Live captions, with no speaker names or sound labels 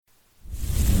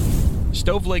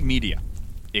Stoveleg Media,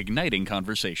 igniting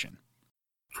conversation.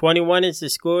 21 is the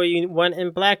score you won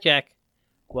in blackjack.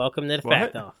 Welcome to the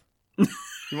Fact Off.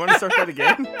 You want to start that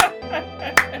again?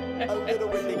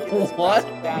 What?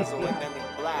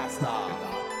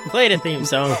 Play the theme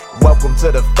song. Welcome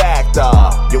to the Fact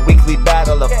Off, your weekly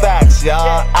battle of facts,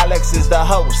 y'all. Alex is the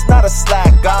host, not a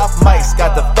slack off. Mike's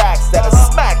got the facts that'll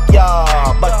smack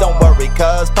y'all. But don't worry,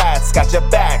 cuz Pat's got your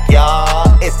back,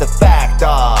 y'all. It's the Fact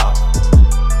Off.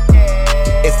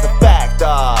 It's the Fact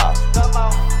Off.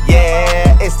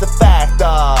 Yeah, it's the Fact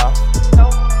Off.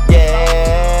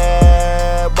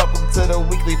 Yeah, welcome to the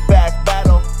weekly fact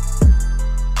battle.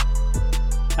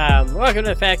 Welcome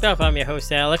to the Fact Off. I'm your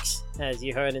host, Alex, as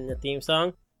you heard in the theme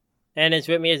song. And it's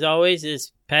with me, as always,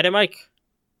 is Pat and Mike.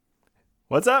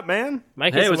 What's up, man?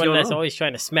 Mike is the one that's always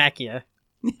trying to smack you.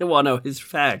 Well, no, his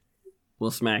fact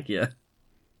will smack you.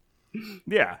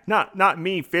 Yeah, not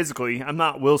me physically. I'm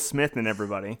not Will Smith and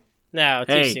everybody. No,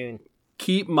 too soon.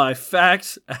 Keep my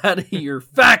facts out of your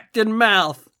factin'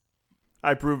 mouth.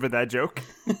 I approve of that joke.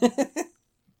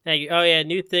 Thank you. Oh, yeah,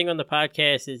 new thing on the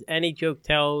podcast is any joke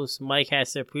tells, Mike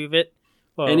has to approve it.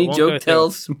 Any joke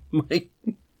tells, Mike.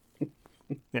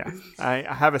 Yeah, I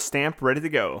have a stamp ready to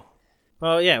go.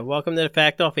 Well, yeah, welcome to the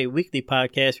Fact Off, a weekly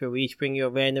podcast where we each bring you a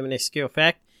random and obscure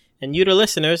fact, and you, the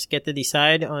listeners, get to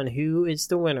decide on who is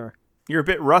the winner. You're a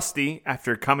bit rusty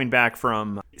after coming back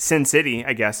from Sin City,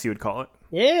 I guess you would call it.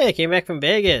 Yeah, I came back from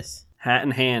Vegas. Hat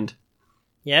in hand.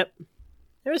 Yep.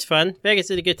 It was fun. Vegas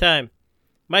is a good time.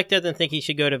 Mike doesn't think he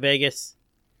should go to Vegas,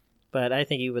 but I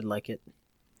think he would like it.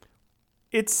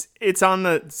 It's on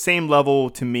the same level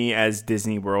to me as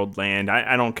Disney World Land.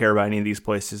 I don't care about any of these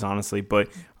places, honestly, but...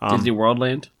 Disney World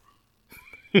Land?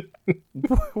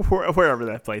 Wherever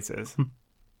that place is.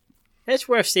 It's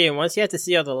worth seeing once. You have to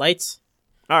see all the lights.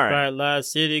 All right. Bright light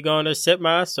city gonna set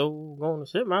my soul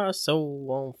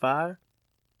on fire.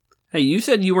 Hey, you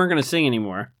said you weren't going to sing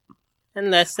anymore.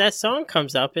 Unless that song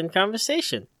comes up in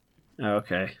conversation. Oh,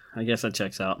 okay. I guess that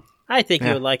checks out. I think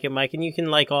you would like it, Mike, and you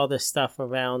can like all this stuff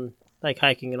around, like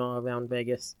hiking and all around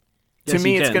Vegas. To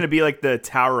me, it's going to be like the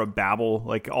Tower of Babel,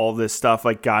 like all this stuff.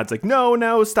 Like God's like,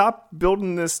 no, stop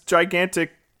building this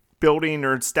gigantic building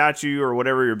or statue or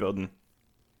whatever you're building.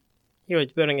 He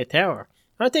was building a tower.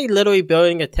 Aren't they literally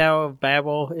building a Tower of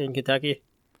Babel in Kentucky?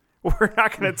 We're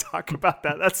not going to talk about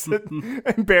that. That's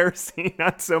embarrassing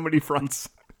on so many fronts.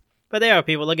 But there are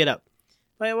people. Look it up.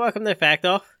 Well, welcome to the Fact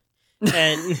Off.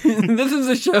 And this is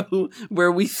a show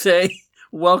where we say,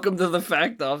 welcome to the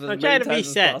Fact Off as I'm many trying to be times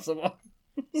as set. possible.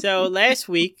 So last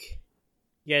week,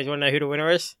 you guys want to know who the winner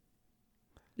is?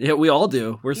 Yeah, we all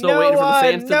do. We're still waiting for the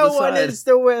fans to decide. No one is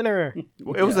the winner.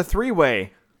 It was a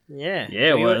three-way. Yeah.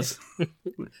 Yeah, it was.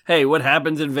 Hey, what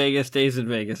happens in Vegas stays in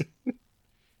Vegas.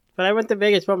 But I went to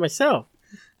Vegas by myself.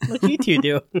 What you two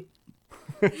do?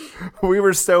 We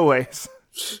were stowaways.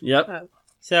 Yep.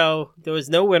 So there was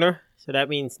no winner, so that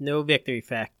means no victory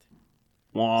fact.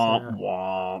 Womp,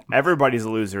 womp. Everybody's a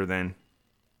loser then.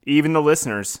 Even the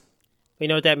listeners. You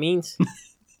know what that means?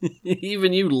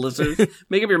 Even you, listeners.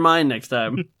 Make up your mind next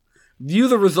time. View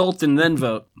the results and then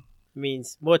vote. It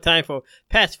means more time for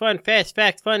Past Fun, Fast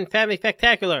Fact, Fun, Family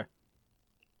Spectacular.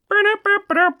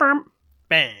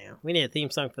 Bam. We need a theme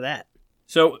song for that.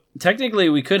 So, technically,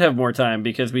 we could have more time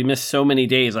because we missed so many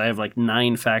days. I have like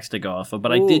 9 facts to go off of,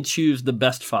 but I did choose the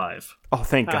best 5. Oh,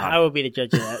 thank God. I will be the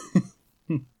judge of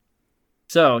that.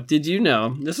 So, did you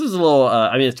know, this is a little,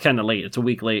 it's kind of late. It's a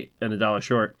week late and $1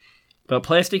 short. But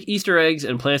plastic Easter eggs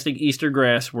and plastic Easter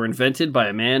grass were invented by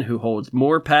a man who holds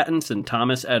more patents than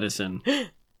Thomas Edison.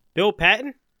 Bill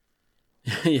Patton?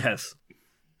 Yes.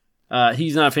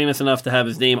 He's not famous enough to have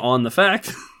his name on the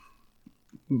fact,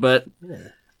 but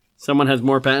someone has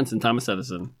more patents than Thomas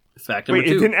Edison. Fact number 2.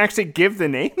 Wait, it didn't actually give the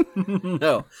name?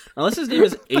 No. Unless his name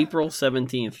is April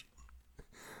 17th.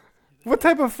 What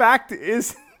type of fact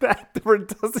is that where it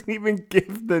doesn't even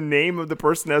give the name of the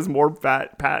person that has more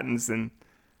patents than...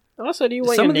 Also, do you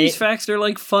want some your of these facts, they're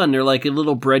like fun. They're like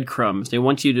little breadcrumbs. They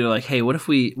want you to like, hey, what if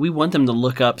we want them to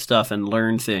look up stuff and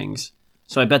learn things.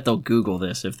 So I bet they'll Google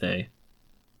this if they...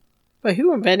 But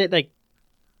who invented, like,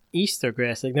 Easter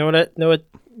grass? Like, know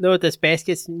what this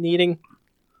basket's needing?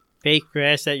 Fake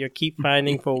grass that you keep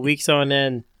finding for weeks on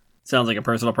end. Sounds like a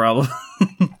personal problem.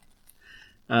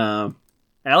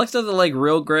 Alex doesn't like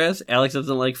real grass. Alex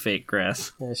doesn't like fake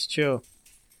grass. That's true.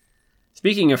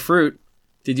 Speaking of fruit,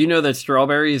 did you know that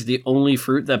strawberry is the only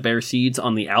fruit that bears seeds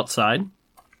on the outside?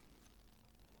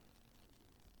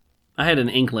 I had an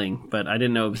inkling, but I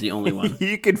didn't know it was the only one.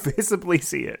 You could visibly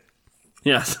see it.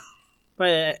 Yes.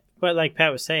 But like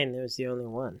Pat was saying, it was the only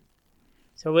one.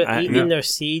 So we're eating their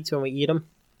seeds when we eat them?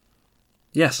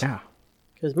 Yes. Yeah.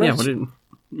 Because Yeah,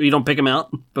 you don't pick them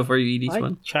out before you eat each I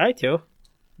one? try to.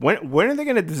 When are they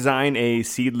going to design a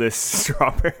seedless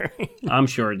strawberry? I'm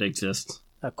sure it exists.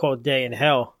 A cold day in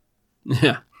hell.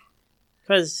 Yeah.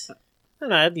 Because, I don't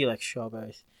know, I do like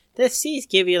strawberries. The seeds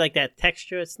give you like that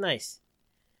texture. It's nice.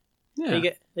 Yeah.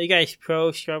 Are you guys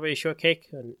pro strawberry shortcake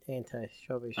or anti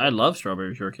strawberry I shortcake? love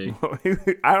strawberry shortcake.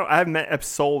 I've met a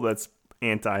soul that's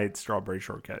anti-strawberry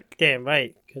shortcake. Damn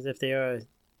right. Because if they are,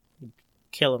 you'd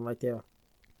kill them right there.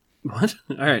 What?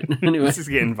 All right. Anyway. This is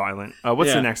getting violent. What's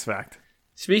Yeah. the next fact?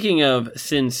 Speaking of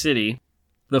Sin City,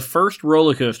 the first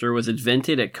roller coaster was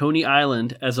invented at Coney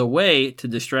Island as a way to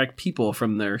distract people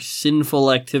from their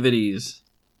sinful activities.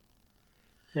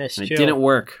 That's And true. it didn't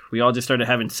work. We all just started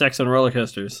having sex on roller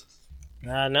coasters.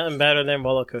 Nothing better than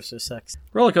roller coaster sex.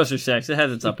 Roller coaster sex, it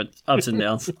has its ups and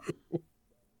downs.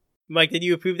 Mike, did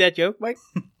you approve that joke, Mike?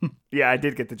 Yeah, I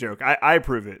did get the joke. I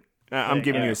approve it. I'm Okay.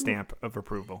 giving you a stamp of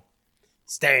approval.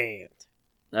 Stamped.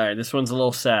 All right, this one's a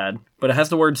little sad, but it has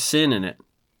the word sin in it.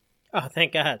 Oh,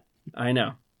 thank God. I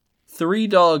know. 3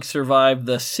 dogs survived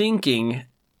the sinking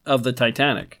of the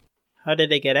Titanic. How did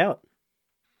they get out?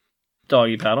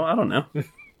 Doggy paddle? I don't know.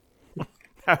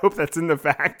 I hope that's in the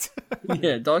fact.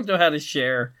 Yeah, dogs know how to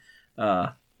share,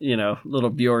 little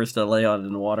Bjorns to lay on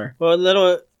in the water. Well,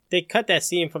 they cut that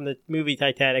scene from the movie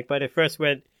Titanic, but it first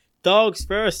went dogs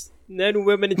first, then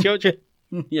women and children.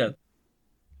 Yeah.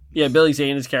 Yeah, Billy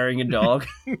Zane is carrying a dog.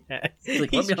 like,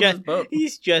 let me on this boat.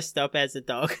 He's dressed up as a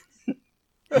dog.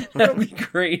 That'd be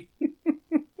great.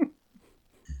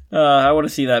 I want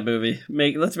to see that movie.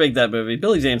 Let's make that movie.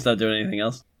 Billy Zane's not doing anything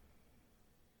else.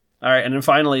 All right, and then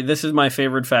finally, this is my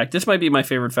favorite fact. This might be my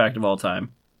favorite fact of all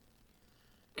time.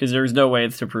 Because there's no way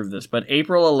to prove this. But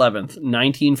April 11th,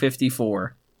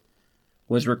 1954,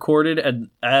 was recorded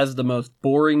as the most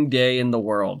boring day in the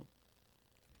world.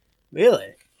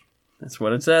 Really? That's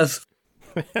what it says.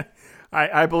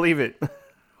 I believe it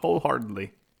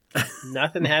wholeheartedly.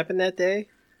 Nothing happened that day?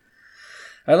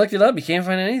 I looked it up. You can't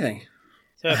find anything.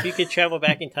 So if you could travel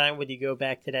back in time, would you go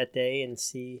back to that day and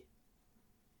see?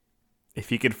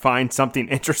 If you could find something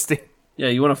interesting. Yeah,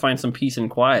 you want to find some peace and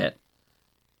quiet.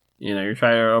 You're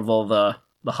trying to avoid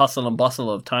the hustle and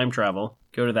bustle of time travel.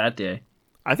 Go to that day.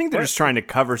 I think they're just trying to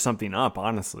cover something up,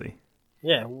 honestly.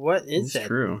 Yeah, what is It's that?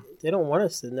 true. They don't want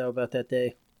us to know about that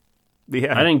day.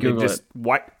 Yeah, I didn't they Google just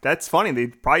that's funny. They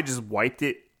probably just wiped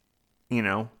it.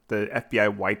 The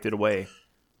FBI wiped it away.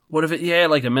 What if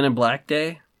like a Men in Black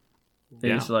day? They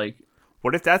Yeah. just like,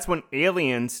 What if that's when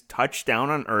aliens touched down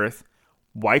on Earth,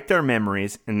 wiped our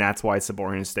memories, and that's why it's the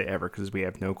boringest day ever, because we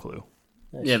have no clue.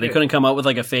 That's they true. couldn't come up with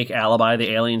like a fake alibi.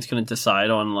 The aliens couldn't decide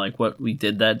on like what we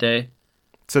did that day.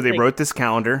 So they wrote this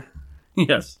calendar,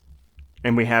 Yes.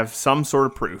 and we have some sort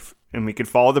of proof, and we could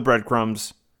follow the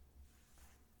breadcrumbs.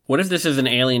 What if this is an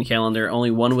alien calendar?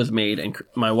 Only one was made, and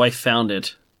my wife found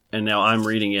it, and now I'm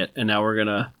reading it, and now we're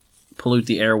gonna pollute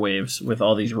the airwaves with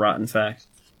all these rotten facts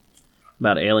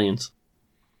about aliens.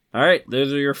 All right,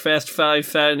 those are your fast 5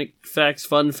 facts,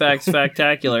 fun facts,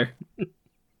 factacular.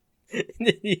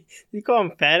 Did you call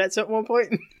him fat at one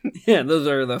point? Yeah, those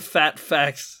are the fat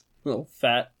facts. Little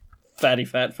fatty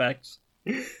fat facts.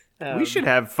 We should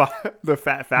have the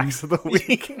fat facts of the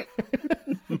week.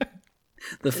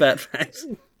 The fat facts.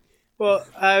 Well,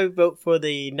 I vote for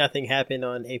the nothing happened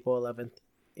on April 11th.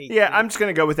 18th. Yeah, I'm just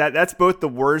going to go with that. That's both the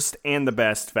worst and the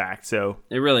best fact, so...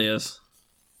 It really is.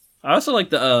 I also like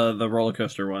the roller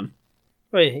coaster one.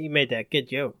 Wait, you made that good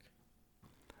joke.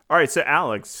 All right, so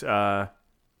Alex,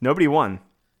 nobody won.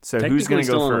 So who's going to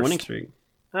still go on a first? winning streak.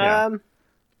 Yeah.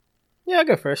 Yeah, I'll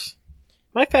go first.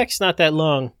 My fact's not that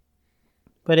long,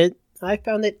 but I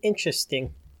found it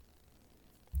interesting.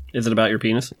 Is it about your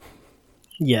penis?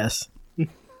 Yes.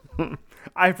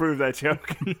 I approve that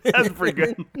joke. That's pretty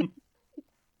good.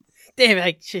 Damn it,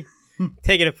 I should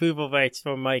take an approval rights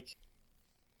from Mike.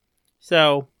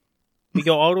 So, we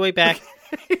go all the way back.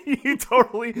 he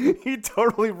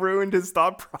totally ruined his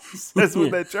thought process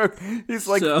with that joke. He's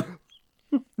like, So,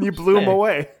 you blew him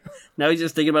away. now he's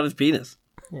just thinking about his penis.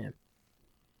 Yeah.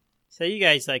 So you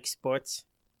guys like sports?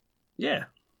 Yeah.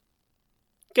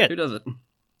 Good. Who doesn't?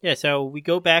 Yeah, so we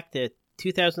go back to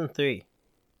 2003.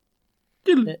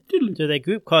 Diddle, diddle. There's a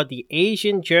group called the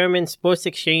Asian German Sports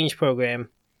Exchange Program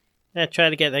that try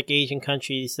to get like Asian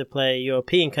countries to play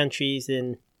European countries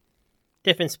in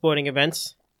different sporting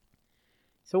events.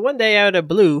 So one day out of the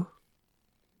blue,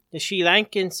 the Sri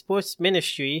Lankan Sports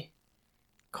Ministry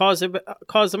calls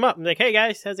them up and like, hey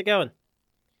guys, how's it going?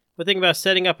 We're thinking about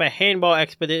setting up a handball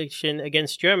expedition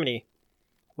against Germany.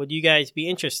 Would you guys be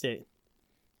interested?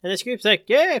 And this group's like,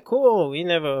 yeah, cool. We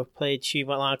never played Sri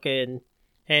Lanka in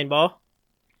handball.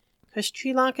 Because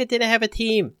Sri Lanka didn't have a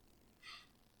team.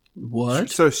 What?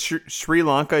 So Sri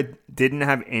Lanka didn't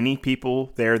have any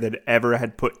people there that ever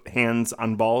had put hands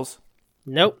on balls?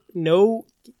 Nope. No.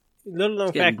 Little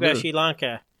known fact about blue. Sri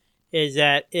Lanka is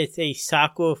that it's a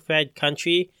soccer-fed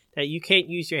country that you can't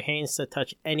use your hands to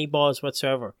touch any balls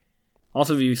whatsoever.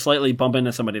 Also, if you slightly bump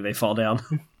into somebody, they fall down.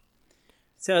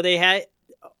 So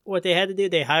what they had to do,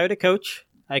 they hired a coach.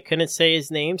 I couldn't say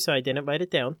his name, so I didn't write it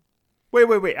down.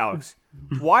 Wait, Alex.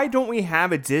 Why don't we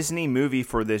have a Disney movie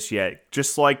for this yet?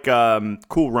 Just like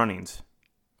Cool Runnings.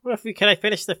 Well, can I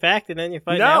finish the fact and then you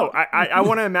find out? No, I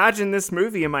want to imagine this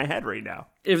movie in my head right now.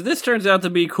 If this turns out to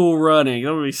be Cool Running,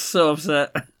 I'm going to be so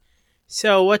upset.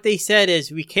 So what they said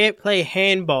is we can't play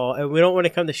handball and we don't want to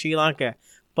come to Sri Lanka,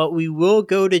 but we will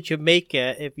go to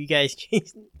Jamaica if you guys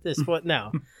change the sport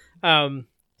now.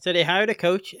 So they hired a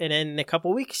coach, and then in a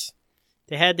couple weeks,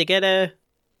 they had to get a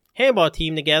handball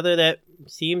team together that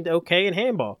seemed okay in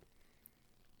handball.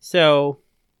 So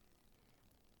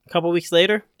a couple weeks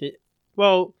later, they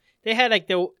had like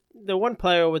the one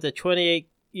player was a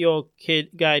 28-year-old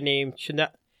guy named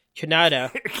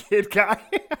Chinada. Kid guy?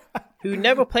 Who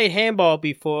never played handball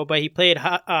before, but he played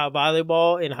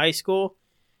volleyball in high school.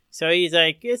 So he's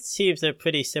like, it seems a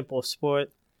pretty simple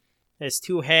sport. There's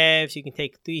 2 halves. You can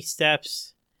take 3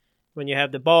 steps when you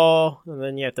have the ball, and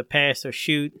then you have to pass or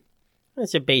shoot.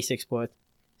 It's a basic sport.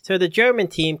 So the German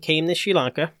team came to Sri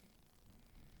Lanka,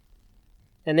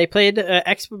 and they played an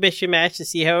exhibition match to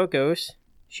see how it goes.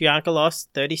 Sri Lanka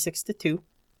lost 36-2.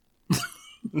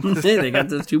 Hey, they got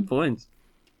those 2 points.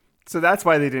 So that's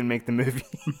why they didn't make the movie.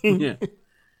 Yeah.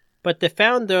 But the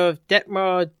founder of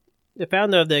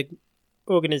the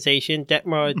organization,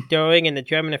 Detmar Doring, and the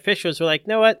German officials were like, you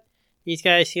know what? These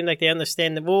guys seem like they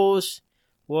understand the rules.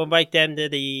 We'll invite them to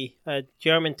the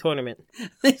German tournament.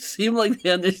 They seem like they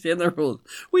understand the rules.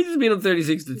 We just beat them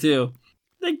 36-2.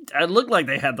 It looked like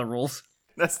they had the rules.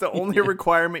 That's the only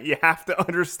requirement. You have to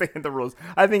understand the rules.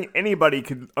 I think anybody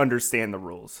could understand the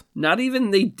rules. Not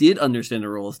even they did understand the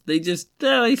rules. They just,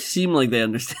 they seem like they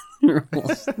understand the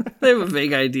rules. They have a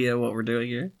vague idea of what we're doing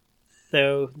here.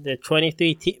 So the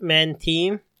 23-man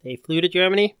team, they flew to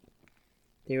Germany.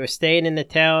 They were staying in the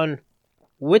town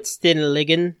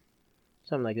Witstenlingen,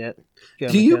 something like that.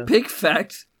 German Do you town. pick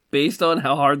facts based on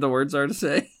how hard the words are to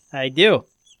say? I do.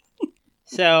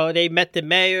 So they met the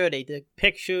mayor, they took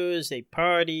pictures, they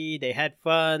partied, they had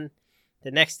fun.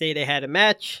 The next day they had a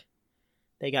match.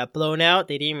 They got blown out.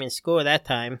 They didn't even score that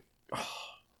time.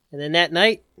 And then that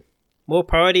night, more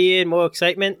partying, more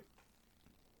excitement.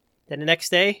 Then the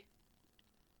next day,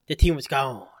 the team was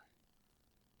gone.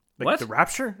 Like What? the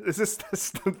Rapture? Is this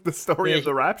the story of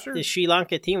the Rapture? The Sri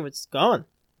Lanka team was gone.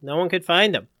 No one could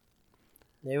find them.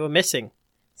 They were missing.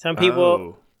 Some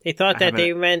people, they thought that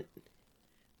they went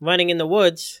running in the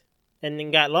woods and then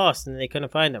got lost and they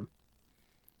couldn't find them.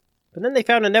 But then they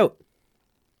found a note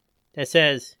that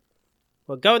says,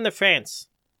 we're going to France.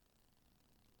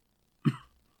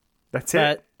 That's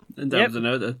it. And that Yep. was a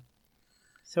note.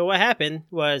 So what happened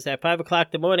was at 5 o'clock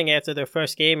in the morning after their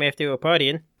first game, after they were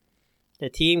partying,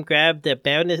 the team grabbed the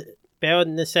bare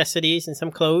necessities and some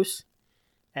clothes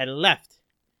and left.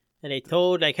 And they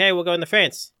told, like, hey, we're going to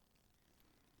France.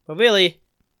 But really,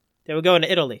 they were going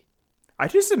to Italy. I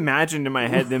just imagined in my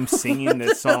head them singing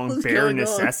this song was Bare going on?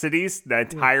 Necessities the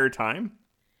entire time.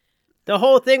 The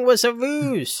whole thing was a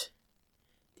ruse.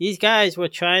 These guys were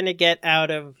trying to get out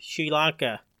of Sri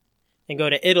Lanka and go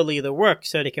to Italy to work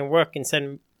so they can work and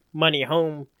send money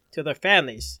home to their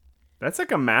families. That's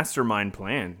like a mastermind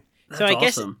plan. So I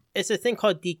guess awesome. it's a thing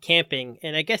called decamping,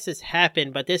 and I guess it's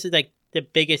happened, but this is like the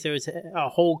biggest. There was a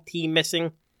whole team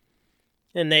missing,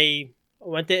 and they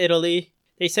went to Italy.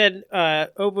 They said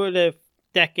over the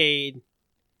decade,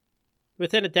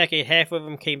 within a decade, half of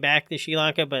them came back to Sri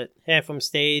Lanka, but half of them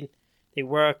stayed. They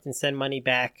worked and sent money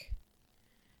back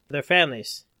to their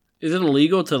families. Is it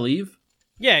illegal to leave?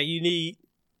 Yeah, you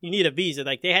need a visa.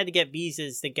 Like they had to get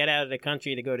visas to get out of the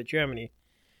country to go to Germany.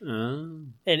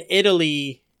 And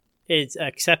Italy is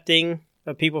accepting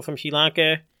of people from Sri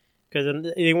Lanka because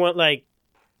they weren't like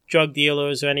drug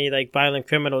dealers or any like violent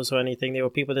criminals or anything. They were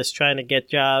people just trying to get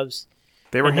jobs.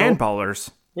 They were And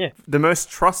handballers. Yeah. The most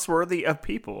trustworthy of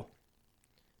people.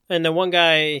 And the one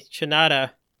guy,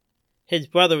 Chinada, his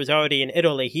brother was already in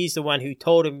Italy. He's the one who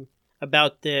told him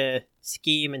about the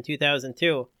scheme in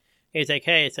 2002. He's like,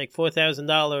 hey, it's like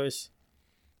 $4,000.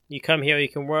 You come here, you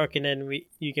can work, and then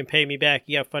you can pay me back.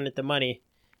 You have funded the money,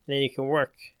 and then you can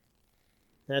work.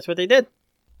 And that's what they did.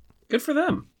 Good for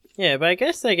them. Yeah, but I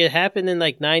guess like it happened in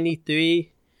like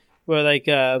 93, where like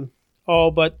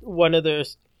all but one of the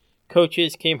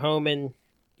coaches came home and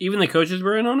Even the coaches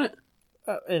were in on it?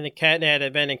 in the they had an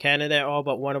event in Canada. All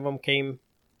but one of them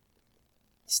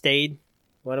stayed.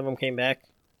 One of them came back.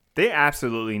 They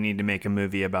absolutely need to make a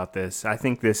movie about this. I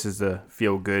think this is a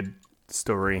feel-good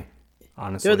story,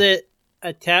 honestly.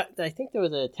 I think there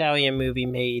was an Italian movie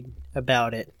made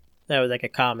about it. That was like a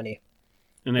comedy.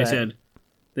 And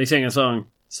they sang a song.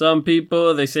 Some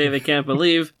people, they say they can't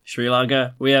believe Sri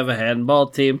Lanka, we have a handball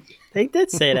team. They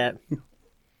did say that.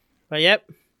 But yep,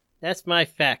 that's my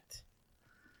fact.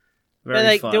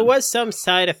 Very fun. There was some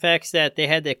side effects that they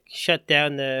had to shut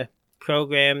down the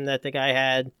program that the guy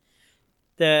had.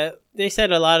 They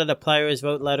said a lot of the players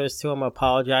wrote letters to him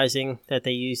apologizing that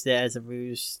they used it as a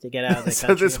ruse to get out of the So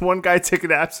country. this one guy took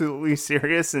it absolutely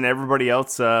serious and everybody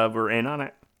else were in on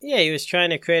it? Yeah, he was trying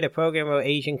to create a program where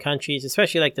Asian countries,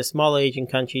 especially like the smaller Asian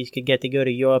countries, could get to go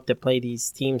to Europe to play these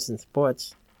teams and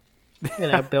sports.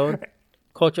 Build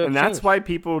cultural And exchange. that's why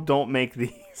people don't make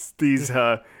these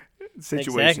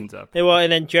situations up. Well,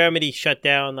 and then Germany shut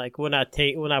down. Like we're not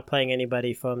playing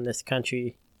anybody from this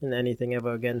country in anything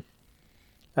ever again.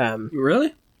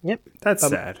 Really? Yep. That's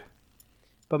sad.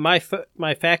 But my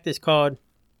fact is called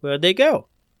 "Where'd They Go?"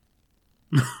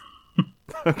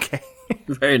 Okay.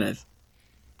 Very nice.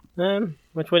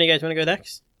 Which one do you guys want to go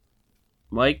next?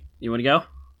 Mike, you want to go?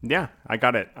 Yeah, I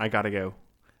got it. I gotta go.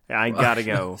 I gotta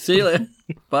go. See you later.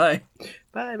 Bye.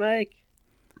 Bye, Mike.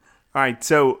 All right,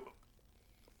 so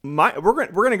we're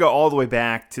gonna go all the way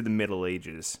back to the Middle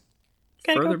Ages.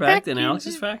 Further back than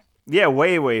Alex's fact? Yeah,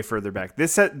 way further back.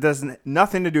 This does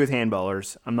nothing to do with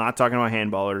handballers. I'm not talking about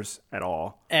handballers at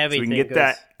all. Everything so we can get goes-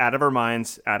 that out of our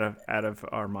minds. Out of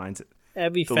our minds.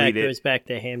 Every Delete fact it. goes back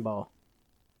to handball.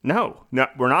 No,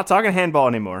 we're not talking handball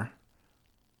anymore.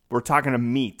 We're talking of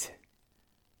meat.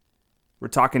 We're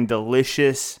talking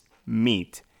delicious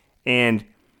meat, and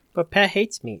But Pat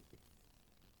hates meat.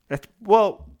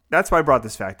 that's why I brought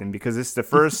this fact in, because it's the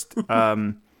first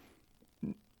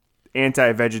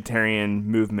anti-vegetarian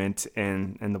movement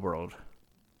in the world.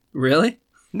 Really?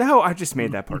 No, I just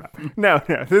made that part up. No,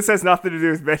 this has nothing to do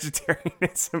with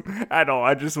vegetarianism at all.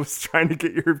 I just was trying to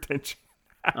get your attention.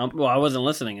 Well, I wasn't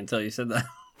listening until you said that.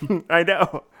 I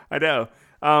know.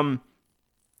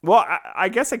 Well, I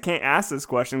guess I can't ask this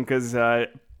question because, I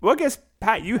guess,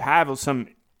 Pat, you have some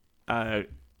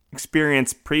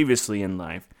experience previously in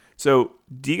life. So,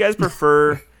 do you guys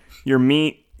prefer your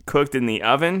meat cooked in the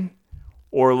oven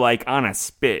or like on a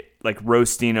spit, like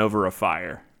roasting over a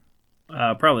fire?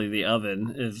 Probably the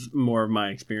oven is more of my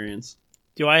experience.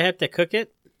 Do I have to cook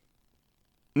it?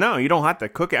 No, you don't have to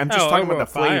cook it. I'm just talking over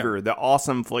about the a fire. flavor, the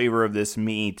awesome flavor of this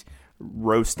meat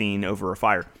roasting over a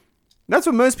fire. That's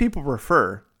what most people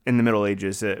prefer in the Middle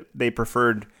Ages. They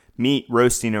preferred meat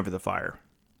roasting over the fire.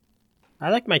 I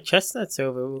like my chestnuts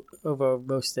over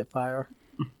roasted fire.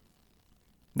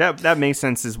 That makes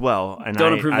sense as well. And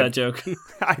Don't approve that joke.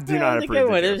 I do not It was a approve good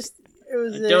the one.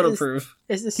 joke. Don't approve.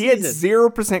 It's the He had season.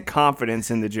 0%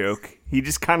 confidence in the joke. He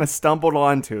just kind of stumbled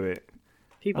onto it.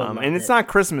 People love And it's it. not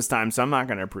Christmas time, so I'm not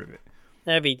going to approve it.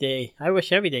 Every day. I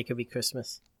wish every day could be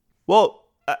Christmas. Well,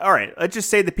 all right. Let's just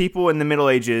say the people in the Middle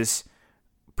Ages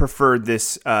preferred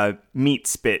this meat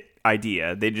spit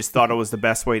idea. They just thought it was the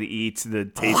best way to eat, the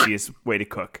tastiest way to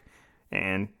cook.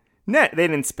 And they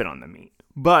didn't spit on the meat.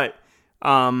 But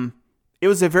it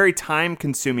was a very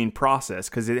time-consuming process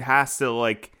because it has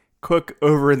to, cook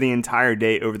over the entire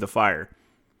day over the fire.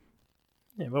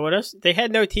 Yeah, but what else? They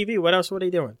had no TV. What else were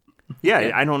they doing? Yeah,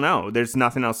 I don't know. There's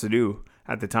nothing else to do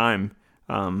at the time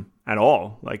at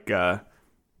all.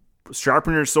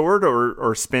 Sharpen your sword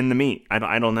or spin the meat.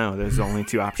 I don't know. There's only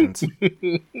two options.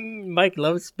 Mike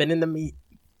loves spinning the meat.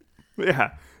 Yeah. Yeah,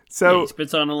 So he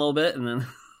spits on it a little bit and then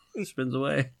spins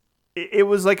away. it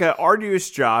was like an arduous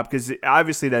job because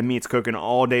obviously that meat's cooking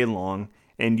all day long.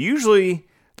 And usually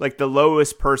the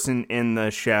lowest person in the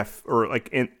chef or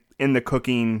in the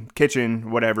cooking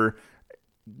kitchen, whatever,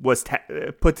 was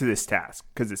put to this task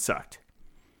because it sucked.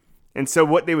 And so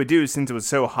what they would do, since it was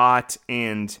so hot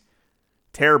and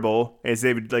terrible, is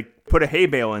they would put a hay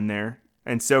bale in there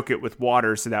and soak it with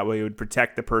water so that way it would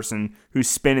protect the person who's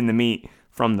spinning the meat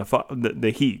from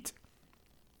the heat,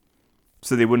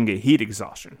 so they wouldn't get heat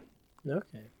exhaustion.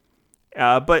 Okay.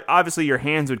 But obviously your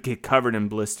hands would get covered in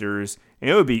blisters and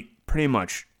it would be pretty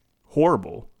much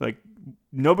horrible.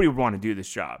 Nobody would want to do this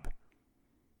job.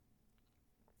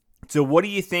 So what do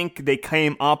you think they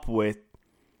came up with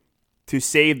to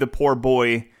save the poor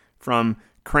boy from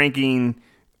cranking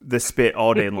the spit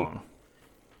all day long?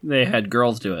 They had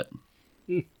girls do it.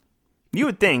 You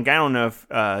would think. I don't know if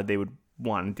they would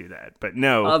want to do that, but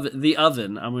no. The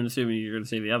oven. I'm going to assume you're going to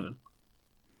say the oven.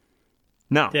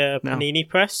 No. The no. panini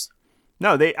press?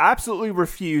 No, they absolutely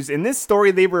refused. In this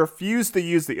story, they refused to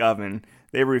use the oven.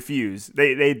 They refuse.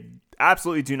 They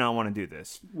absolutely do not want to do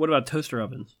this. What about toaster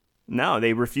ovens? No,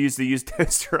 they refuse to use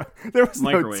toaster. There was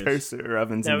Microwaves. no toaster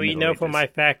ovens. Now in the we Middle know for Ages. my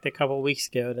fact a couple of weeks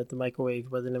ago that the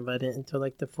microwave wasn't invented until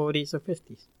like the 40s or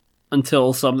 50s.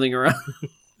 Until something around.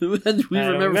 we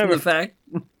remember from the fact.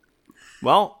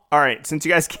 Well, all right. Since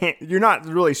you guys can't, you're not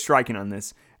really striking on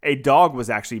this. A dog was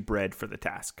actually bred for the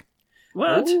task.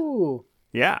 What? Ooh.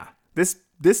 Yeah, this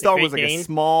dog Great was like Dane? a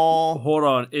small, Hold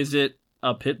on. Is it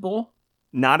a pit bull?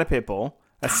 not a pit bull,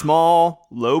 a small,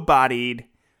 low-bodied.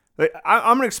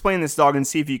 I'm gonna explain this dog and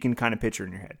see if you can kind of picture it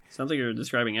in your head. Sounds like you're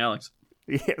describing Alex.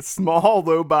 Yeah, small,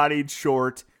 low-bodied,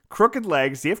 short, crooked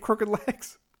legs. Do you have crooked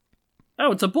legs?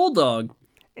 Oh, it's a bulldog.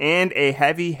 And a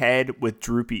heavy head with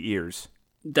droopy ears.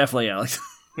 Definitely Alex.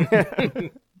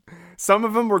 Some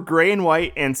of them were gray and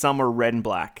white, and some were red and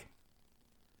black.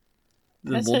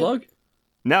 The That's bulldog?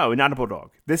 No, not a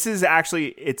bulldog. This is actually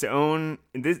its own.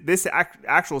 This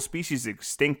actual species is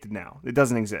extinct now. It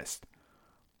doesn't exist.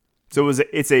 So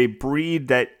it's a breed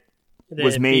that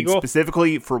was made beagle?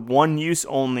 specifically for one use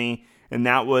only, and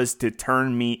that was to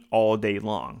turn meat all day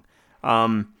long.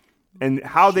 And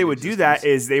how they would do that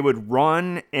is they would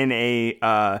run in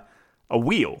a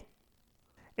wheel,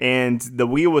 and the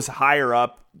wheel was higher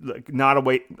up, not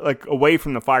away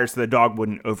from the fire, so the dog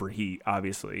wouldn't overheat.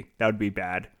 Obviously, that would be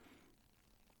bad.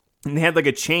 And they had like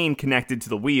a chain connected to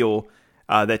the wheel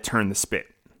that turned the spit.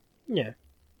 Yeah.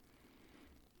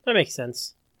 That makes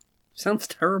sense. Sounds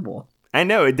terrible. I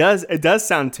know it does. It does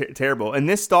sound terrible. And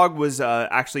this dog was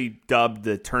actually dubbed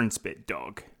the Turnspit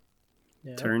dog.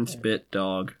 Yeah, Turnspit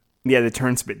dog. Yeah, the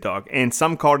Turnspit dog, and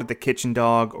some called it the kitchen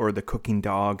dog or the cooking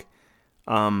dog.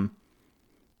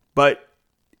 But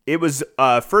it was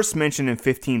first mentioned in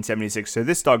 1576. So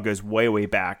this dog goes way, way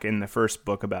back in the first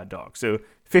book about dogs. So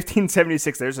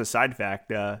 1576. There's a side fact.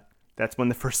 That's when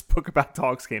the first book about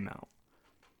dogs came out.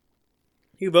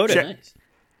 Who voted? Nice.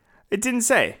 It didn't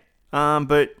say.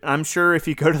 But I'm sure if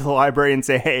you go to the library and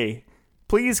say, hey,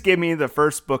 please give me the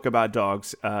first book about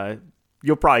dogs,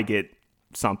 you'll probably get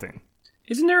something.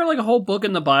 Isn't there like a whole book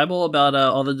in the Bible about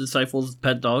all the disciples'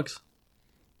 pet dogs?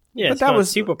 Yeah, But it's that called was-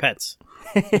 Super Pets.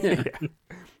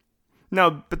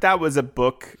 No, but that was a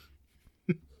book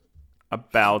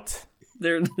about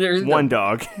There's one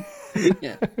dog.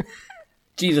 Yeah.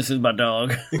 Jesus is my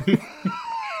dog.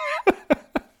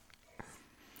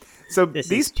 So This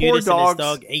these is poor Judas and his dogs.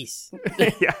 dog Ace.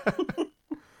 Yeah.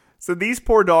 So these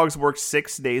poor dogs worked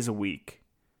 6 days a week,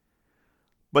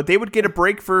 but they would get a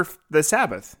break for the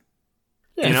Sabbath.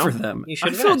 Yeah, You know? for them. You I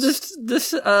should feel rest.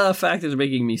 this fact is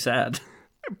making me sad.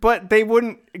 But they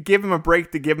wouldn't give them a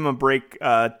break to give them a break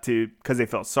because they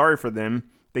felt sorry for them.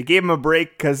 They gave them a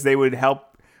break because they would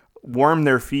help warm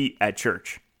their feet at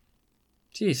church.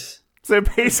 Jeez. So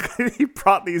basically, he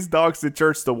brought these dogs to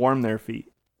church to warm their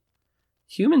feet.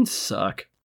 Humans suck.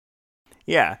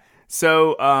 Yeah.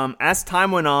 So as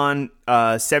time went on,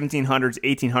 1700s,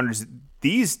 1800s,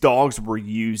 these dogs were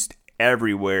used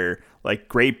everywhere. Like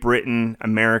Great Britain,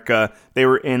 America, they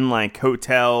were in like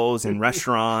hotels and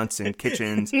restaurants and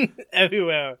kitchens.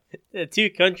 Everywhere. The two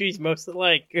countries most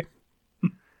alike.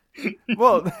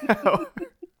 Well,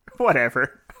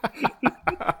 whatever.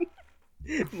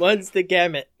 One's the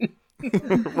gamut.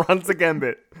 Runs the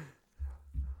gambit.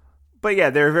 But yeah,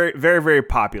 they're very, very, very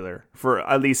popular for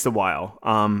at least a while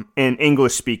in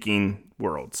English-speaking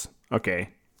worlds. Okay,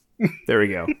 there we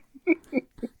go.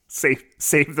 Save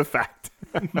the fact.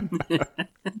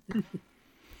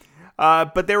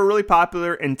 But they were really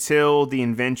popular until the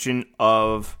invention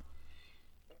of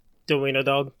The wiener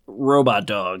dog. Robot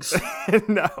dogs.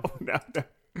 no,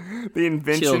 the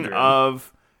invention Children.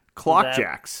 of clock That-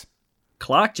 jacks.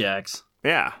 Clock jacks.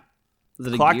 Yeah, Is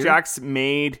it a clock gear? jacks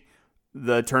made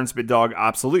the Turnspit dog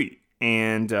obsolete,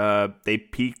 and they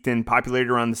peaked in popularity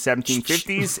around the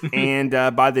 1750s, and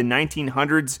by the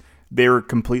 1900s, they were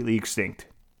completely extinct.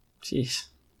 Jeez.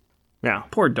 Yeah.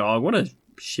 Poor dog. What a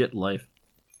shit life.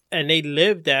 And they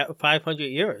lived at 500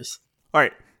 years. All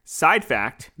right. Side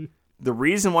fact: the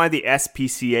reason why the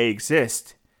SPCA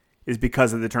exists is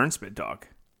because of the Turnspit dog,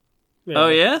 Oh,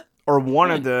 yeah? or one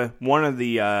of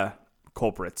the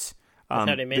culprits. how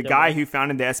they made The their guy money. who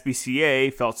founded the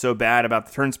SPCA felt so bad about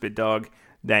the Turnspit dog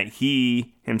that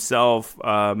he himself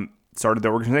started the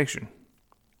organization.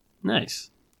 Nice.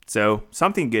 So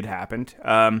something good happened.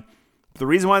 The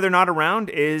reason why they're not around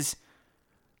is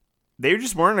they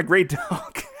just weren't a great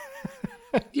dog.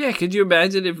 Yeah, could you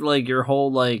imagine if, like, your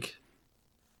whole, like,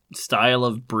 style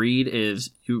of breed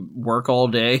is you work all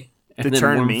day and To then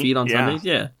turn warm meat? feet on Yeah. Sundays?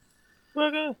 Yeah.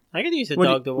 Well, I could use a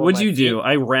dog to warm What'd my you do? feet.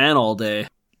 I ran all day.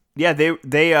 Yeah,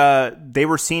 they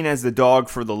were seen as the dog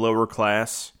for the lower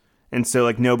class, And so,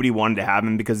 like, nobody wanted to have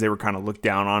them because they were kind of looked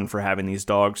down on for having these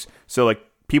dogs. So, like,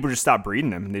 people just stopped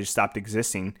breeding them. They just stopped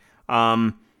existing.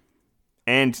 And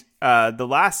the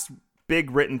last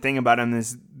big written thing about them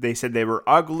is they said they were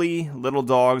ugly little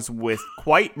dogs with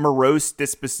quite morose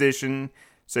disposition.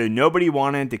 So nobody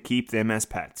wanted to keep them as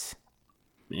pets.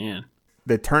 Man.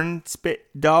 The Turnspit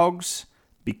dogs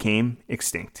became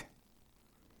extinct.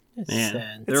 That's Man.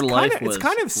 sad. Their life was It's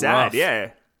kind of sad, rough.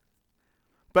 yeah.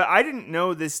 But I didn't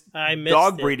know this I missed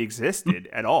dog it. breed existed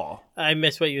at all. I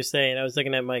missed what you were saying. I was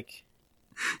looking at Mike.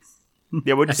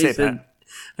 Yeah, what'd you say, said, Pat?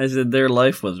 I said their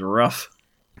life was rough.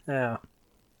 Oh.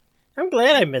 I'm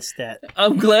glad I missed that.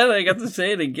 I'm glad I got to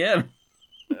say it again.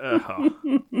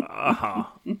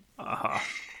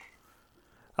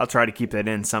 I'll try to keep that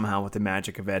in somehow with the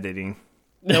magic of editing.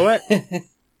 You know what?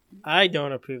 I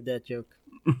don't approve that joke.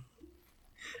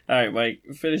 All right, Mike,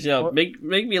 finish up. Make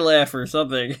me laugh or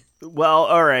something. Well,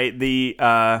 all right.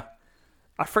 I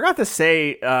forgot to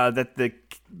say that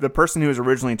the person who was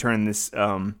originally turning this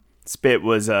spit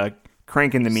was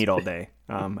cranking the meat all day.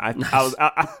 I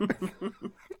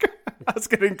was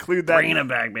going to include that. Bringing it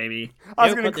back, baby. I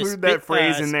was going to include that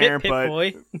phrase in there, Spit Pit but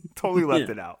boy. totally left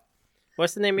it out.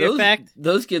 What's the name of your fact?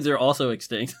 Those kids are also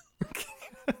extinct.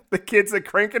 The kids that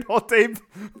crank it all day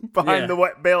behind Yeah. the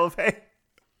wet bale of hay.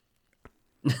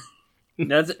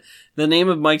 That's the name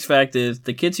of Mike's fact is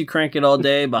the kids who crank it all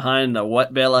day behind the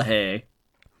wet bale of hay.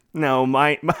 No,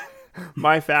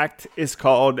 my fact is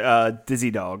called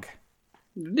Dizzy Dog.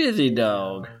 Dizzy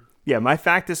dog. Yeah, my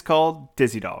fact is called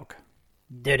Dizzy Dog.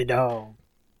 Dirty dog.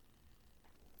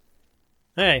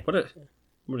 Hey. What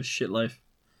a shit life.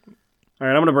 All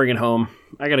right, I'm gonna bring it home.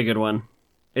 I got a good one.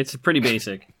 It's pretty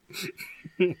basic.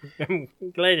 I'm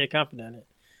glad you're confident in it.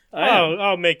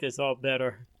 I'll make this all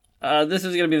better. This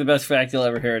is gonna be the best fact you'll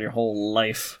ever hear in your whole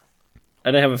life. I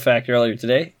didn't have a fact earlier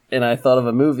today, and I thought of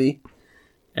a movie,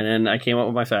 and then I came up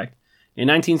with my fact. In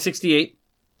 1968,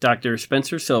 Dr.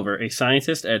 Spencer Silver, a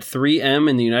scientist at 3M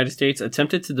in the United States,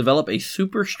 attempted to develop a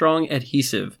super strong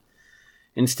adhesive.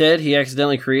 Instead, he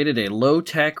accidentally created a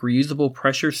low-tech, reusable,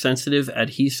 pressure-sensitive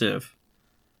adhesive,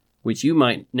 which you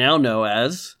might now know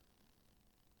as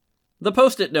the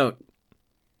Post-it note.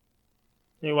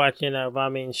 You're watching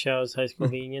Rami and Shell's high school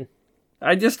reunion.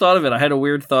 I just thought of it. I had a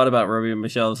weird thought about Robbie and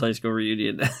Michelle's high school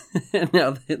reunion. And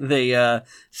now they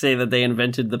say that they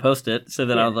invented the Post-it. So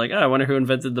then I was like, I wonder who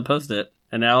invented the Post-it.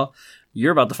 And now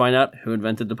you're about to find out who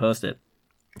invented the Post-it.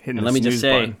 Hitting And the let me just snooze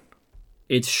say, button.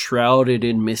 it's shrouded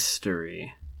in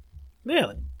mystery.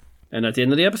 Really? And at the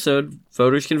end of the episode,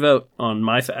 voters can vote on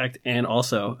my fact and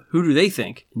also who do they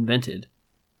think invented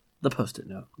the Post-it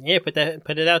note. Yeah, put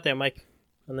it out there, Mike,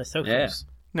 on the socials. Yeah.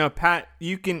 No, Pat,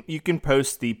 you can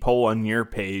post the poll on your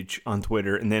page on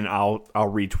Twitter, and then I'll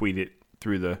retweet it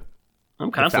through the.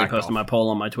 I'm constantly fact posting off. my poll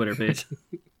on my Twitter page.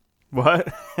 What?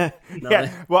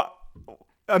 Yeah. Well,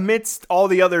 amidst all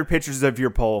the other pictures of your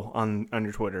poll on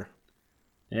your Twitter.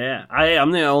 Yeah,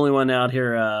 I'm the only one out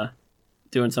here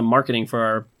doing some marketing for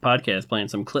our podcast, playing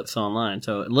some clips online.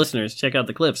 So listeners, check out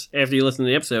the clips. After you listen to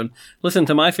the episode, listen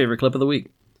to my favorite clip of the week.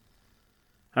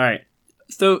 All right.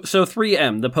 So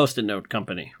 3M, the Post-it note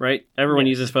company, right? Everyone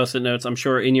uses Post-it notes. I'm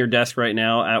sure in your desk right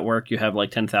now at work you have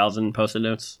like 10,000 Post-it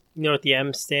notes. You know what the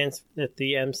M stands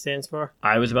for?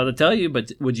 I was about to tell you,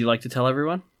 but would you like to tell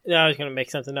everyone? No, I was going to make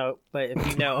something up, but if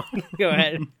you know, go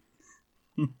ahead.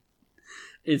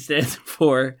 It stands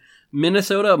for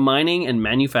Minnesota Mining and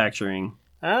Manufacturing.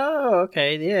 Oh,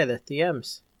 okay. Yeah, the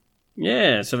M's.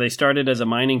 Yeah, so they started as a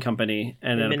mining company,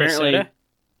 and then apparently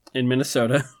in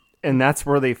Minnesota. And that's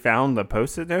where they found the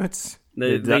Post-it notes?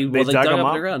 They dug them up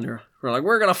up? the ground. We're like,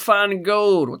 we're gonna find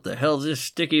gold. What the hell is this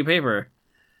sticky paper?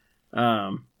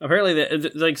 Apparently,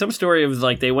 it's like some story of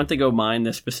like they went to go mine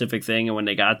this specific thing, and when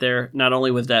they got there, not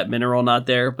only was that mineral not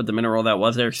there, but the mineral that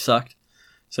was there sucked.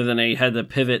 So then they had to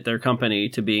pivot their company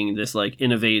to being this like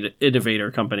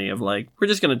innovator company of like, we're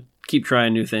just gonna keep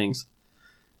trying new things.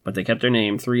 But they kept their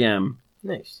name, 3M.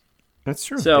 Nice. That's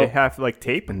true. So- They have like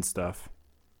tape and stuff.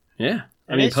 Yeah,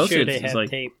 I It mean, is true Post-it they is have like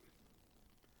tape.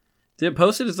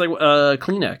 Post-it is like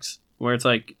Kleenex, where it's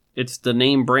like it's the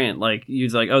name brand. Like you're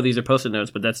like, oh, these are Post-it notes,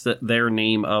 but that's their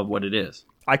name of what it is.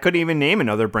 I couldn't even name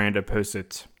another brand of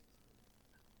Post-its.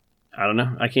 I don't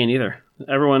know. I can't either.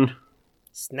 Everyone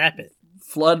Snap it.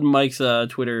 flood Mike's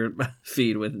Twitter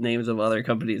feed with names of other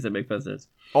companies that make Post-its.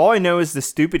 All I know is the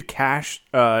stupid cash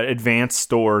advance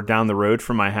store down the road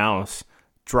from my house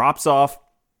drops off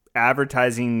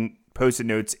advertising Post-it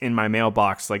notes in my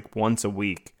mailbox like once a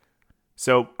week.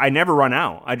 So I never run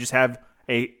out. I just have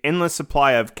a endless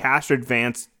supply of cash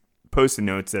advance Post-it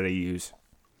notes that I use.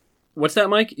 What's that,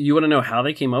 Mike? You want to know how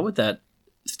they came up with that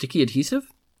sticky adhesive?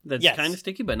 That's Yes. kind of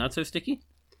sticky, but not so sticky.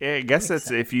 Yeah, I guess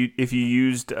that's if you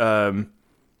used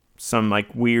some like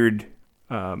weird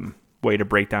way to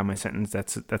break down my sentence.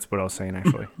 That's what I was saying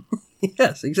actually.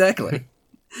 Yes, exactly.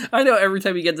 I know every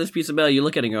time you get this piece of mail, you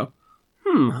look at it and go,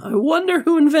 I wonder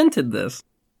who invented this.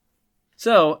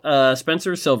 So,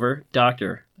 Spencer Silver,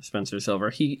 Dr. Spencer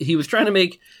Silver, he was trying to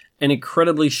make an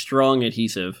incredibly strong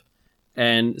adhesive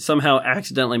and somehow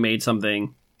accidentally made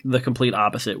something the complete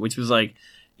opposite, which was like,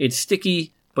 it's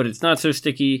sticky, but it's not so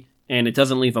sticky, and it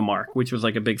doesn't leave a mark, which was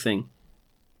like a big thing.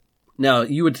 Now,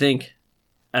 you would think,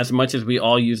 as much as we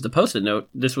all use the Post-it note,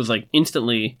 this was like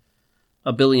instantly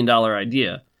a $1 billion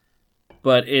idea.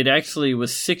 But it actually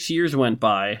was 6 years went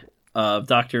by of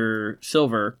Dr.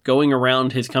 Silver going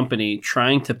around his company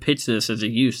trying to pitch this as a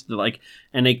use,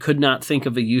 and they could not think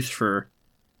of a use for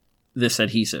this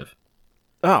adhesive.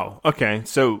 Oh, okay.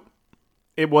 So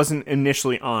it wasn't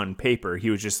initially on paper. He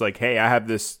was just like, hey, I have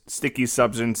this sticky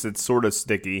substance that's sort of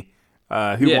sticky.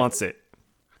 Who wants it?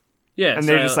 Yeah. And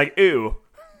they're just like, ew.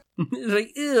 It's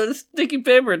like, ew, it's sticky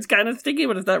paper. It's kind of sticky,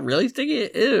 but it's not really sticky.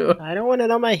 Ew. I don't want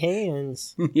it on my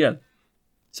hands. Yeah.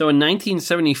 So in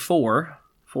 1974,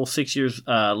 full 6 years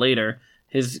later,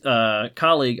 his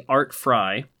colleague Art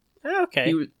Fry.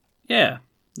 Okay.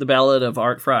 The Ballad of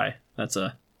Art Fry. That's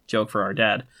a joke for our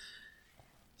dad.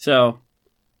 So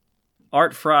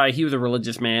Art Fry, he was a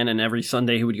religious man, and every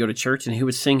Sunday he would go to church and he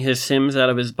would sing his hymns out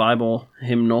of his Bible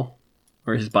hymnal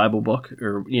or his Bible book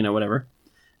or, whatever.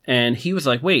 And he was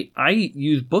like, wait, I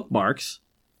use bookmarks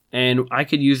and I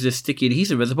could use this sticky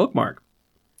adhesive as a bookmark.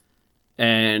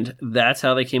 And that's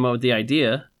how they came up with the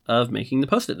idea of making the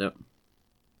Post-it note.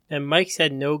 And Mike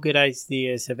said no good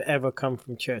ideas have ever come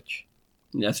from church.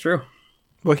 That's true.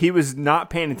 Well, he was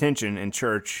not paying attention in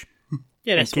church.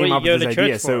 Yeah, that's and came what up you go with to this church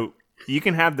idea. for. So you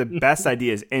can have the best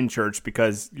ideas in church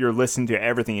because you're listening to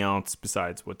everything else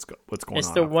besides what's going on.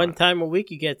 It's the up one front. time a week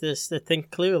you get this to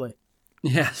think clearly.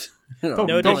 Yes.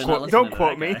 Don't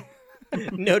quote me.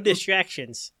 No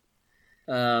distractions.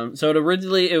 So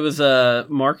originally it was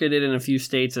marketed in a few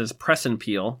states as Press and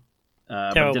Peel,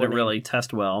 but it didn't really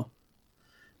test well.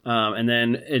 And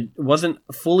then it wasn't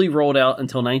fully rolled out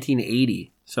until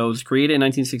 1980. So it was created in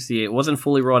 1968. It wasn't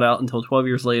fully rolled out until 12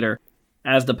 years later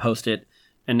as the Post-it,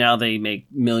 and now they make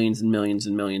millions and millions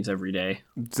and millions every day.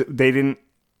 They didn't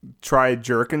try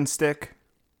jerk and stick?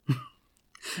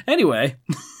 Anyway,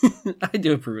 I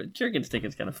do approve it. Jerk and stick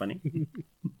is kind of funny.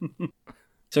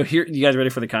 So here, you guys ready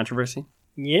for the controversy?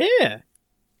 Yeah.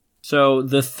 So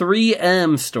the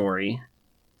 3M story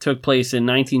took place in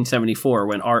 1974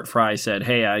 when Art Fry said,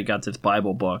 hey, I got this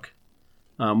Bible book,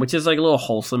 which is like a little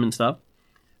wholesome and stuff.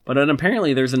 But then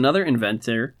apparently there's another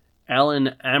inventor,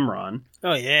 Alan Amron,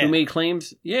 who made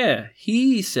claims. Yeah,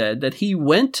 he said that he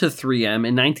went to 3M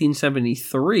in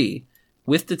 1973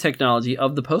 with the technology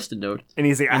of the Post-it note. And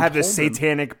he's like, I have this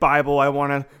satanic Bible I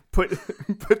want to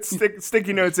put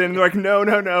sticky notes in. And they're like,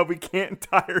 no, we can't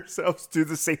tie ourselves to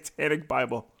the satanic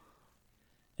Bible.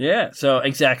 Yeah, so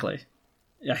exactly.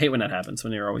 I hate when that happens,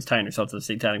 when you're always tying yourself to the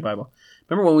satanic Bible.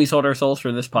 Remember when we sold our souls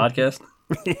for this podcast?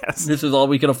 Yes. This is all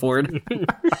we could afford.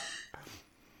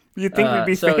 You'd think we'd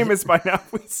be famous by now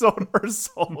if we sold our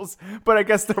souls, but I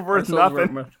guess they're worth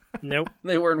nothing. Nope.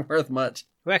 They weren't worth much.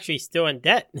 We're actually still in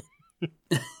debt.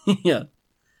 Yeah.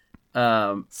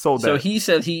 Sold so that. he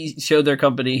said he showed their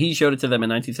company, he showed it to them in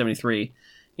 1973.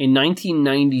 In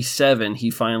 1997, he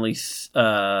finally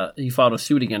he filed a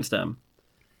suit against them.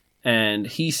 And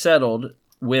he settled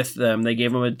with them. They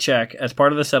gave him a check. As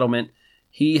part of the settlement,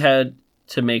 he had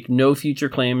to make no future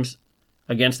claims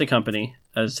against the company,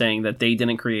 as saying that they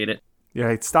didn't create it.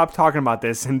 Yeah, stop talking about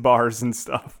this in bars and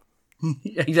stuff.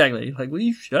 Exactly. Like, will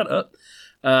you shut up?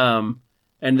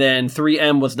 And then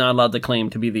 3M was not allowed to claim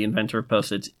to be the inventor of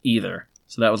Post-its either.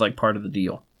 So that was like part of the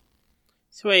deal.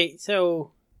 So wait,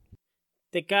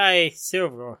 the guy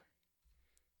Silver,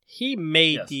 he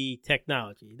made the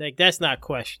technology. Like, that's not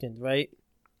questioned, right?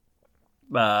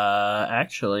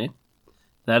 Actually,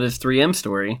 that is 3M's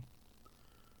story.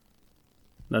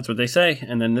 That's what they say.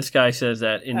 And then this guy says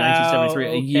that in 1973,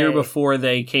 a year before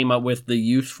they came up with the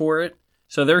use for it.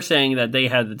 So they're saying that they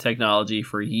had the technology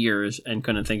for years and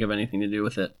couldn't think of anything to do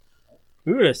with it.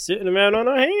 We were just sitting around on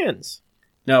our hands.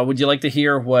 Now, would you like to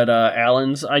hear what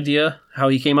Alan's idea, how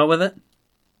he came up with it?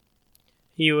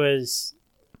 He was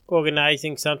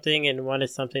organizing something and wanted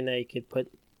something that he could put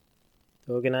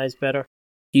organized better.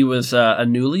 He was a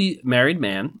newly married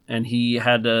man, and he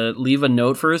had to leave a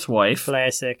note for his wife.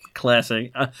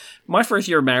 Classic. My first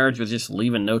year of marriage was just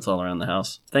leaving notes all around the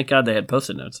house. Thank God they had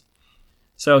Post-it notes.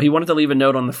 So he wanted to leave a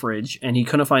note on the fridge, and he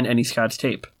couldn't find any Scotch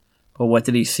tape. But what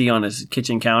did he see on his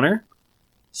kitchen counter?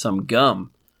 Some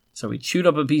gum. So he chewed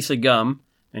up a piece of gum,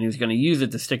 and he was going to use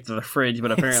it to stick to the fridge,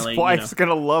 but apparently... His wife's going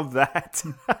to love that.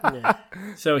 Yeah.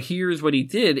 So here's what he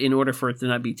did in order for it to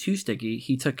not be too sticky.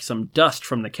 He took some dust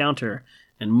from the counter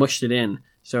and mushed it in,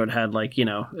 so it had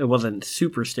it wasn't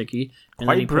super sticky. And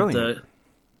Quite then he brilliant.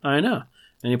 I know.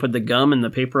 And he put the gum and the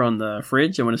paper on the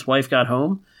fridge, and when his wife got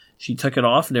home, she took it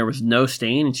off, and there was no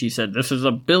stain, and she said, "This is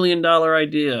 $1 billion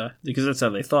idea," because that's how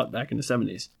they thought back in the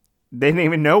 70s. They didn't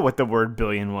even know what the word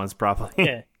billion was, probably.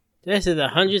 Yeah. This is a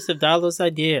hundreds of dollars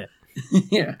idea.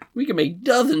 Yeah, we can make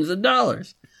dozens of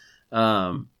dollars.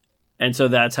 And so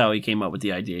that's how he came up with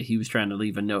the idea. He was trying to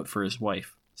leave a note for his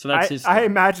wife. So that's his. I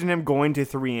imagine him going to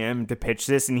 3M to pitch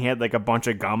this, and he had like a bunch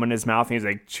of gum in his mouth, and he's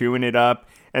like chewing it up,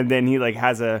 and then he like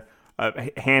has a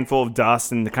handful of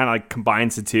dust and kind of like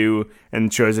combines the two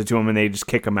and shows it to him, and they just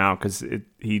kick him out because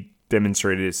he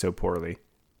demonstrated it so poorly.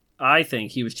 I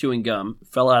think he was chewing gum,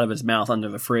 fell out of his mouth under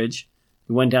the fridge.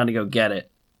 He went down to go get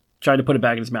it, tried to put it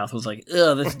back in his mouth, was like,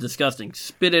 "Ugh, this is disgusting."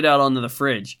 Spit it out onto the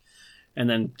fridge, and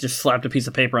then just slapped a piece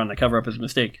of paper on to cover up his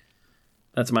mistake.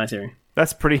 That's my theory.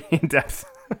 That's pretty in depth.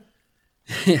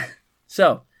 Yeah.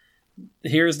 So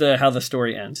here's how the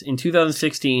story ends. In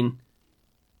 2016,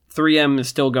 3M is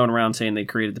still going around saying they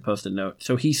created the Post-it note.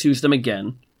 So he sues them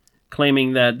again,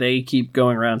 claiming that they keep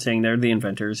going around saying they're the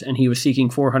inventors, and he was seeking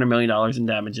 $400 million in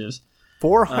damages.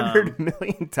 $400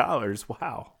 million.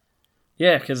 Wow.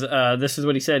 Yeah, because this is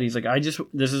what he said. He's like,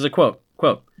 this is a quote,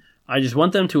 "I just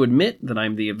want them to admit that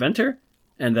I'm the inventor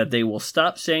and that they will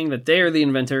stop saying that they are the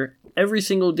inventor. Every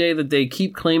single day that they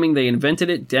keep claiming they invented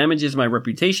it damages my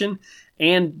reputation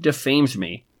and defames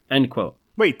me." End quote.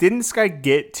 Wait, didn't this guy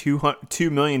get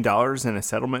 $2 million in a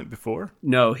settlement before?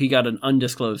 No, he got an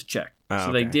undisclosed check. Oh,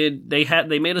 so okay.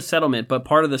 they made a settlement, but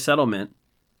part of the settlement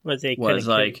Was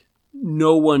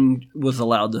no one was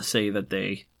allowed to say that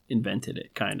they invented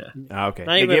it, kind of. Okay.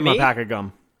 Not They even gave him a me? pack of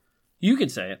gum. You could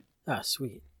say it. Oh,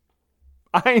 sweet.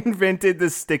 I invented the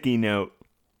sticky note.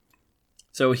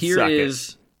 So here Suck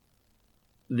is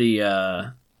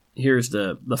here's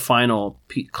the final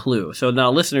clue. So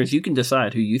now, listeners, you can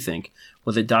decide who you think.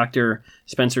 Was it Dr.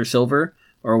 Spencer Silver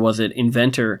or was it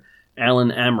inventor Alan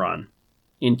Amron?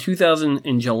 In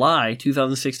July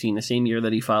 2016, the same year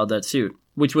that he filed that suit,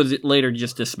 which was later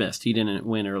just dismissed. He didn't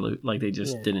win or lose, like they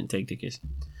just didn't take the case.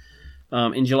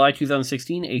 In July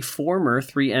 2016, a former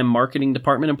 3M marketing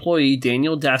department employee,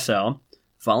 Daniel Dassel,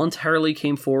 voluntarily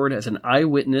came forward as an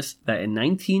eyewitness that in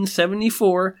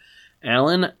 1974,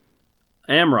 Alan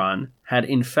Amron had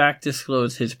in fact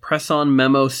disclosed his press-on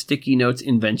memo sticky notes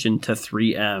invention to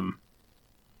 3M.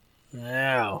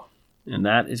 Wow. And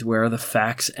that is where the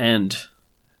facts end.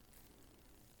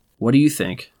 What do you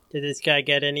think? Did this guy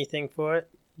get anything for it?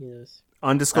 Yes.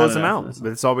 Undisclosed I don't know. amount, but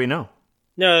that's all we know.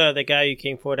 No, the guy who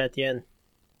came for it at the end.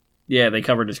 Yeah, they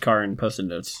covered his car in Post-it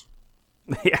notes.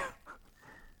 Yeah.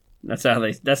 That's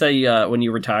how you, when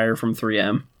you retire from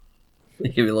 3M, they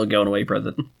give you a little going away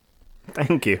present.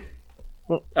 Thank you.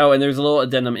 Oh, and there's a little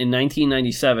addendum. In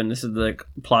 1997, this is the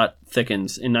plot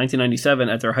thickens. In 1997,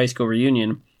 at their high school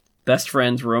reunion, best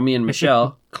friends Romy and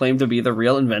Michelle claimed to be the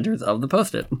real inventors of the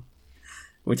Post-it,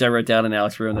 which I wrote down in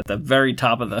Alex's room at the very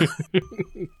top of the...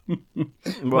 Well,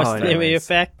 What's the name of your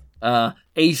fact?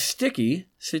 a sticky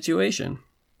situation.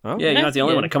 Oh, Yeah, you're not the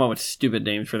only good. one to come up with stupid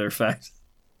names for their facts.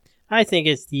 I think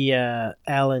it's the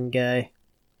Allen guy.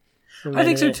 I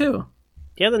think so, too.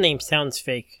 The other name sounds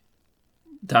fake.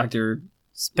 Dr. I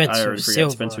Spencer always forget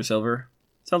Silver. Spencer Silver.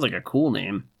 Sounds like a cool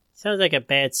name. Sounds like a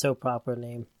bad soap opera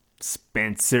name.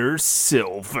 Spencer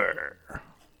Silver.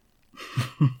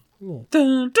 Dun,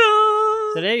 dun.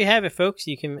 So there you have it, folks.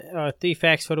 You can 3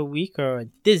 facts for the week are a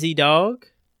dizzy dog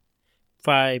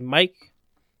by Mike,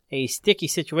 a sticky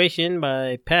situation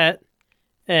by Pat,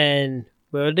 and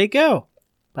where'd they go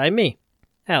by me,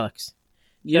 Alex.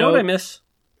 You know what I miss?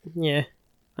 Yeah,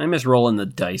 I miss rolling the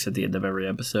dice at the end of every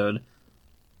episode.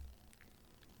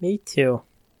 me too.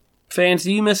 Fans,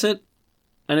 do you miss it?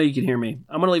 I know you can hear me.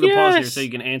 I'm going to leave a pause here Yes. so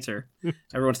you can answer.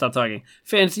 Everyone stop talking.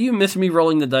 Fans, do you miss me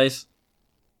rolling the dice?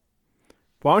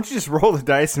 Why don't you just roll the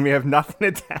dice and we have nothing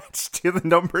attached to the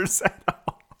numbers at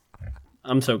all?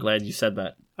 I'm so glad you said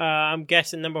that. I'm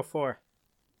guessing number 4.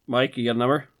 Mike, you got a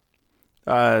number?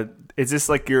 Is this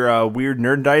like your weird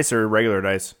nerd dice or regular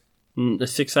dice? The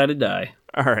 6-sided die.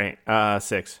 All right,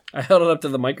 6. I held it up to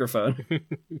the microphone.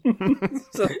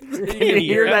 So You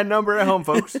hear that number at home,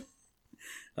 folks?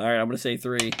 All right, I'm going to say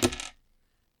 3.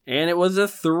 And it was a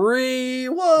 3.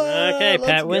 What? Okay, Let's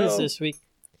Pat wins go. this week.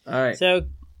 All right. So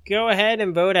go ahead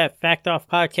and vote at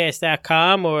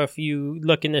factoffpodcast.com, or if you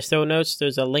look in the show notes,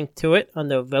 there's a link to it on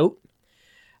the vote.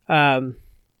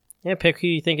 Pick who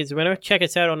you think is the winner. Check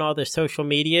us out on all the social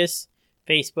medias,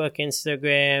 Facebook,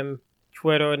 Instagram,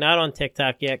 Twitter. Not on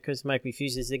TikTok yet because Mike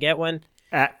refuses to get one.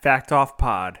 At Fact Off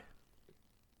Pod.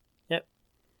 Yep.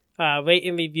 Rate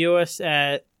and review us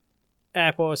at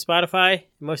Apple or Spotify.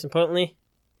 Most importantly,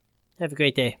 have a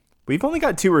great day. We've only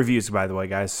got 2 reviews, by the way,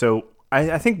 guys. So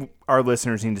I think our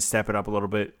listeners need to step it up a little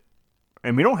bit.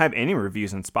 And we don't have any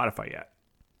reviews on Spotify yet.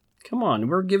 Come on,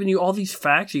 we're giving you all these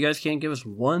facts. You guys can't give us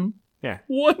one? Yeah.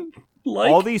 One?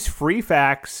 Like? All these free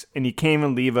facts, and you can't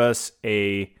even leave us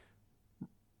a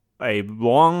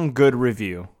long, good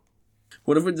review.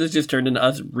 What if this just turned into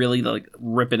us really like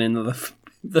ripping into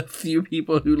the few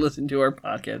people who listen to our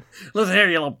podcast? Listen here,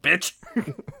 you little bitch.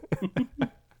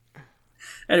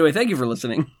 Anyway, thank you for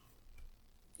listening.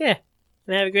 Yeah,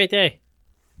 and have a great day.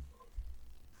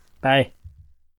 Bye.